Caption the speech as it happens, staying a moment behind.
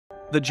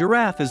The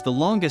giraffe is the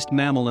longest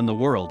mammal in the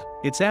world.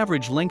 Its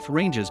average length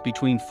ranges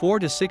between 4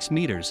 to 6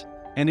 meters,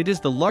 and it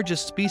is the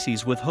largest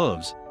species with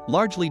hooves,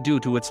 largely due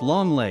to its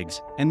long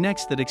legs and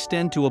necks that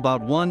extend to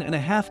about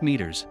 1.5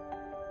 meters.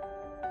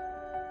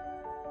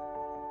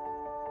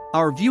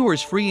 Our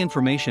viewers' free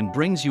information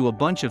brings you a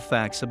bunch of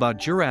facts about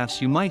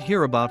giraffes you might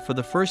hear about for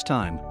the first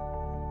time.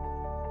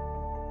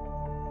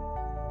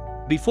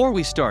 Before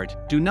we start,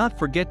 do not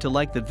forget to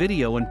like the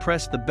video and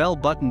press the bell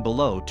button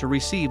below to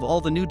receive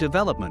all the new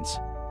developments.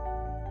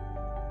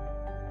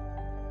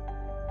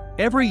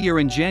 Every year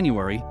in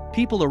January,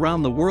 people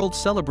around the world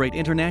celebrate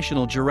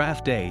International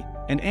Giraffe Day,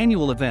 an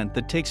annual event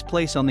that takes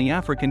place on the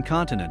African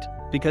continent,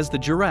 because the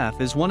giraffe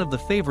is one of the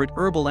favorite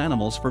herbal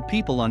animals for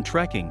people on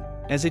trekking,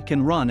 as it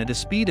can run at a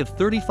speed of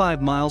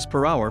 35 miles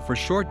per hour for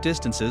short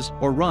distances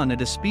or run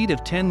at a speed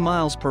of 10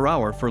 miles per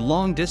hour for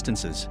long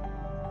distances.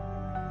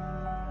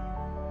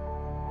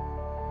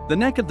 The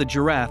neck of the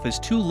giraffe is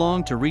too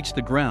long to reach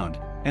the ground,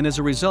 and as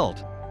a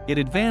result, it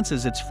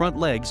advances its front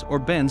legs or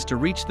bends to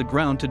reach the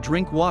ground to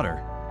drink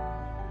water.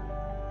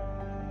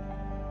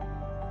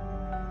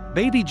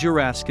 Baby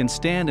giraffes can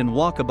stand and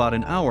walk about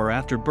an hour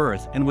after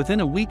birth, and within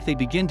a week they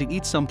begin to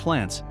eat some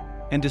plants,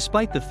 and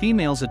despite the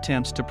female's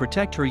attempts to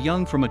protect her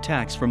young from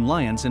attacks from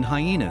lions and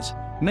hyenas,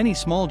 many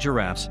small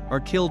giraffes are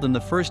killed in the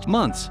first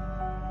months.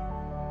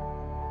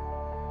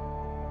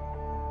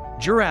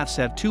 Giraffes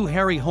have two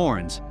hairy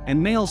horns,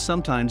 and males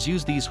sometimes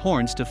use these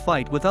horns to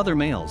fight with other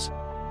males.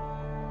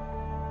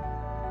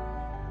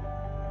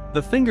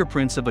 The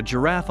fingerprints of a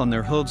giraffe on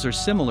their hooves are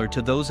similar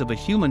to those of a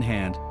human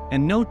hand,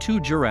 and no two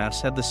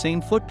giraffes have the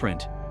same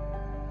footprint.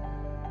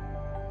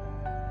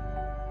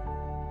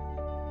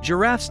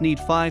 Giraffes need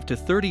 5 to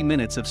 30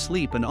 minutes of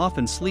sleep and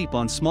often sleep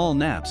on small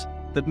naps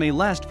that may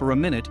last for a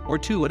minute or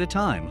two at a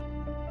time.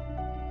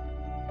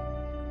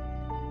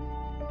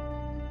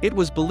 It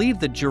was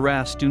believed that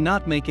giraffes do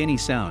not make any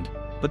sound,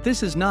 but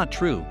this is not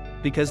true,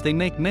 because they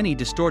make many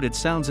distorted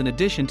sounds in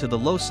addition to the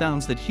low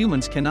sounds that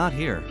humans cannot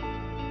hear.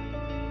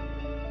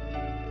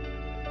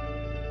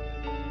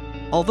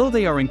 Although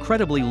they are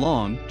incredibly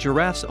long,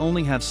 giraffes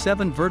only have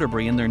 7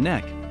 vertebrae in their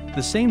neck,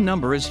 the same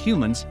number as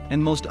humans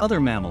and most other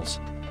mammals.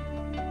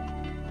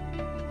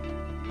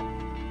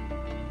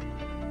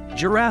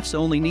 Giraffes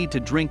only need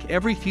to drink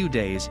every few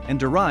days and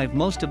derive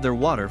most of their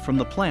water from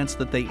the plants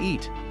that they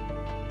eat.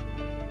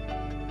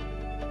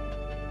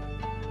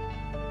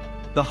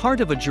 The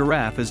heart of a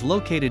giraffe is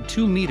located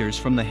 2 meters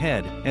from the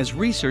head, as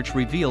research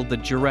revealed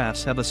that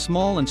giraffes have a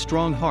small and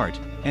strong heart,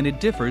 and it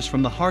differs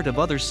from the heart of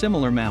other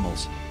similar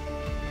mammals.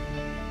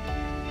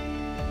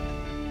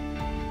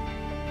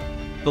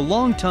 The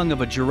long tongue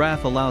of a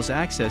giraffe allows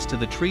access to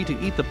the tree to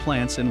eat the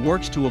plants and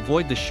works to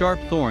avoid the sharp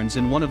thorns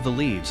in one of the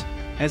leaves,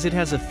 as it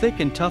has a thick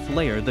and tough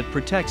layer that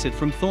protects it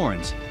from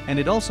thorns, and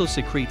it also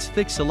secretes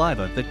thick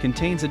saliva that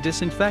contains a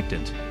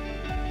disinfectant.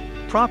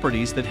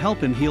 Properties that help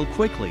him heal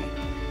quickly.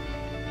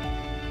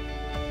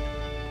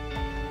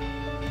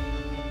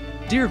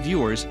 Dear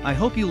viewers, I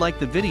hope you liked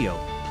the video.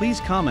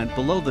 Please comment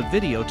below the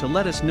video to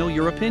let us know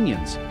your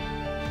opinions.